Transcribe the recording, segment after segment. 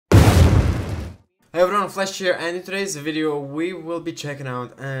Hey everyone, Flash here, and in today's video we will be checking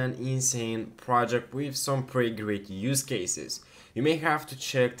out an insane project with some pretty great use cases. You may have to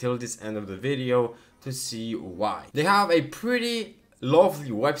check till this end of the video to see why. They have a pretty lovely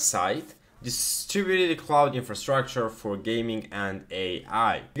website, distributed cloud infrastructure for gaming and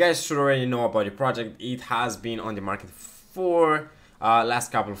AI. You guys should already know about the project. It has been on the market for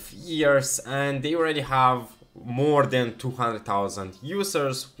last couple of years, and they already have more than 200,000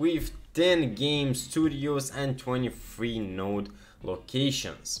 users with 10 game studios and 23 node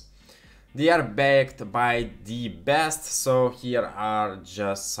locations. They are backed by the best, so here are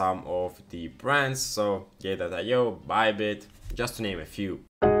just some of the brands. So Gate.io, Bybit, just to name a few.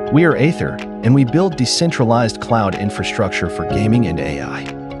 We are Aethir, and we build decentralized cloud infrastructure for gaming and AI.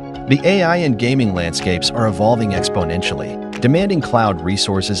 The AI and gaming landscapes are evolving exponentially, demanding cloud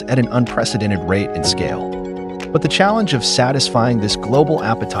resources at an unprecedented rate and scale. But the challenge of satisfying this global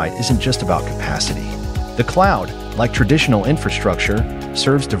appetite isn't just about capacity. The cloud, like traditional infrastructure,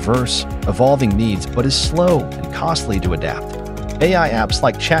 serves diverse, evolving needs but is slow and costly to adapt. AI apps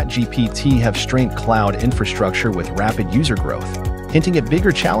like ChatGPT have strained cloud infrastructure with rapid user growth, hinting at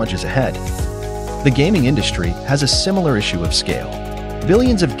bigger challenges ahead. The gaming industry has a similar issue of scale.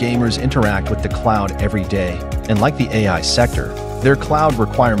 Billions of gamers interact with the cloud every day, and like the AI sector, their cloud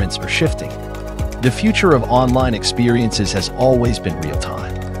requirements are shifting. The future of online experiences has always been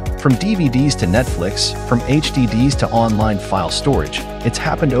real-time. From DVDs to Netflix, from HDDs to online file storage, it's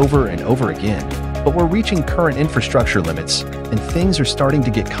happened over and over again. But we're reaching current infrastructure limits, and things are starting to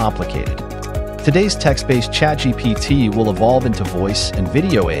get complicated. Today's text-based ChatGPT will evolve into voice and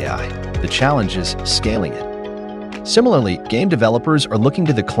video AI. The challenge is scaling it. Similarly, game developers are looking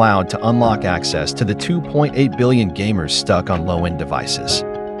to the cloud to unlock access to the 2.8 billion gamers stuck on low-end devices.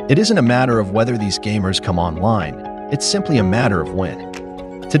 It isn't a matter of whether these gamers come online, it's simply a matter of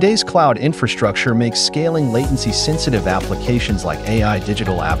when. Today's cloud infrastructure makes scaling latency-sensitive applications like AI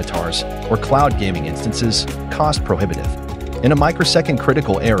digital avatars or cloud gaming instances cost-prohibitive. In a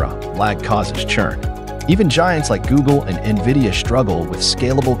microsecond-critical era, lag causes churn. Even giants like Google and Nvidia struggle with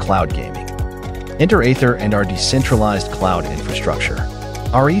scalable cloud gaming. Enter Aethir and our decentralized cloud infrastructure.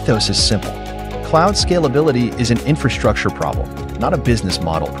 Our ethos is simple. Cloud scalability is an infrastructure problem, not a business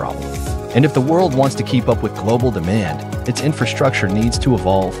model problem. And if the world wants to keep up with global demand, its infrastructure needs to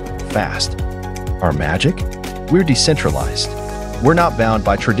evolve fast. Our magic? We're decentralized. We're not bound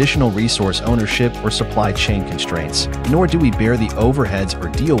by traditional resource ownership or supply chain constraints, nor do we bear the overheads or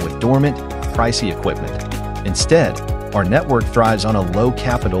deal with dormant, pricey equipment. Instead, our network thrives on a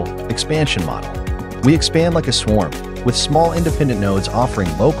low-capital expansion model. We expand like a swarm, with small independent nodes offering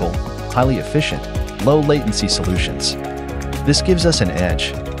local, highly efficient, low-latency solutions. This gives us an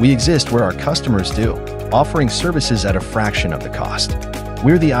edge. We exist where our customers do, offering services at a fraction of the cost.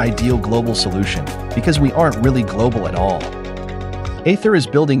 We're the ideal global solution because we aren't really global at all. Aethir is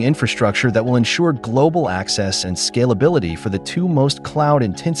building infrastructure that will ensure global access and scalability for the two most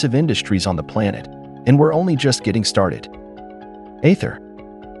cloud-intensive industries on the planet, and we're only just getting started. Aethir,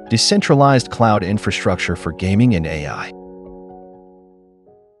 decentralized cloud infrastructure for gaming and AI.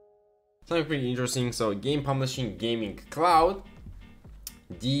 Something pretty interesting. So game publishing, gaming cloud,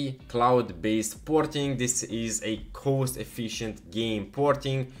 the cloud-based porting. This is a cost-efficient game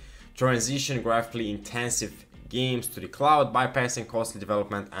porting, transition graphically intensive games to the cloud, bypassing costly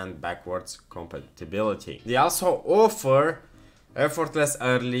development and backwards compatibility. They also offer effortless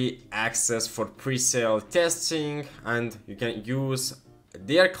early access for pre-sale testing, and you can use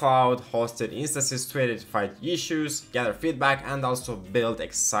their cloud hosted instances to identify issues, gather feedback, and also build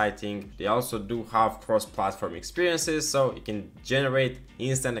exciting. They also do have cross-platform experiences, so you can generate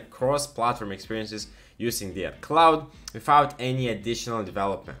instant cross-platform experiences using their cloud without any additional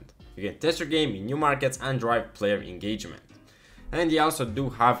development. You can test your game in new markets and drive player engagement. And they also do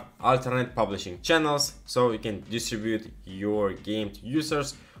have alternate publishing channels, so you can distribute your game to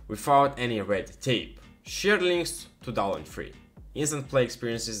users without any red tape. Share links to download free. Instant play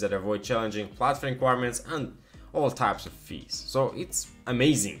experiences that avoid challenging platform requirements and all types of fees. So it's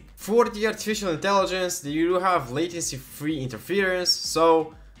amazing. For the artificial intelligence, you do have latency-free interference,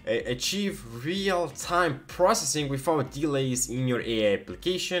 so achieve real-time processing without delays in your AI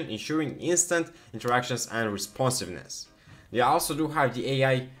application, ensuring instant interactions and responsiveness. They also do have the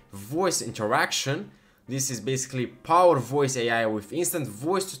AI voice interaction. This is basically power voice AI with instant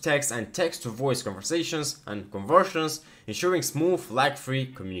voice-to-text and text-to-voice conversations and conversions, ensuring smooth,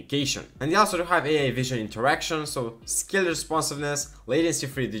 lag-free communication. And they also do have AI vision interaction, so scale responsiveness,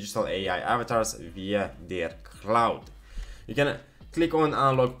 latency-free digital AI avatars via their cloud. You can click on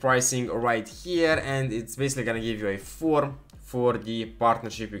analog pricing right here, and it's basically gonna give you a form for the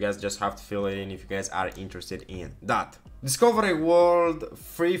partnership. You guys just have to fill it in if you guys are interested in that. Discover a world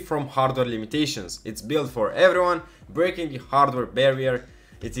free from hardware limitations. It's built for everyone, breaking the hardware barrier.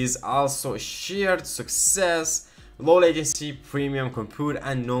 It is also shared success, low latency, premium compute,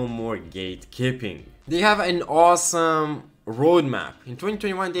 and no more gatekeeping. They have an awesome roadmap. In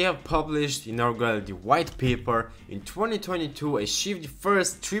 2021, they have published inaugural the white paper. In 2022, achieved the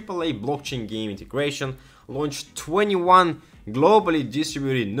first AAA blockchain game integration, launched 21 globally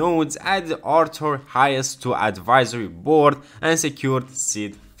distributed nodes, added Aethir highest to advisory board, and secured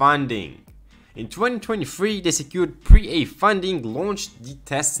seed funding. In 2023, they secured pre-A funding, launched the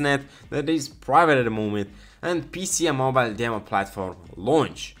testnet that is private at the moment, and PC and mobile demo platform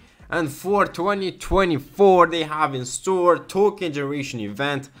launch. And for 2024, they have in store token generation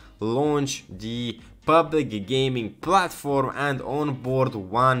event, launch the public gaming platform, and onboard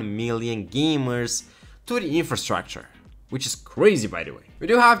 1 million gamers to the infrastructure, which is crazy, by the way. We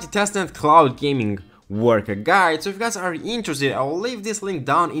do have the testnet cloud gaming worker guide, so if you guys are interested, I will leave this link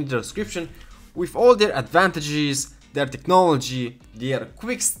down in the description with all their advantages, their technology, their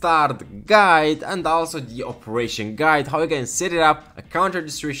quick start guide, and also the operation guide, how you can set it up, account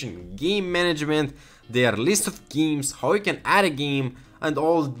registration, game management, their list of games, how you can add a game, and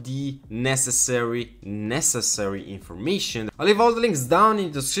all the necessary information. I'll leave all the links down in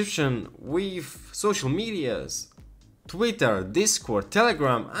the description with social medias, Twitter, Discord,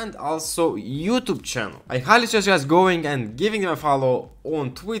 Telegram, and also YouTube channel. I highly suggest you guys going and giving them a follow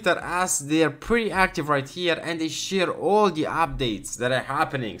on Twitter, as they are pretty active right here and they share all the updates that are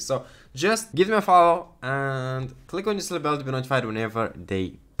happening. So just give them a follow and click on this little bell to be notified whenever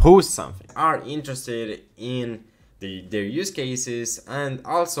they post something. Are interested in their use cases, and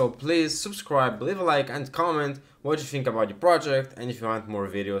also please subscribe, leave a like, and comment what you think about the project and if you want more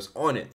videos on it.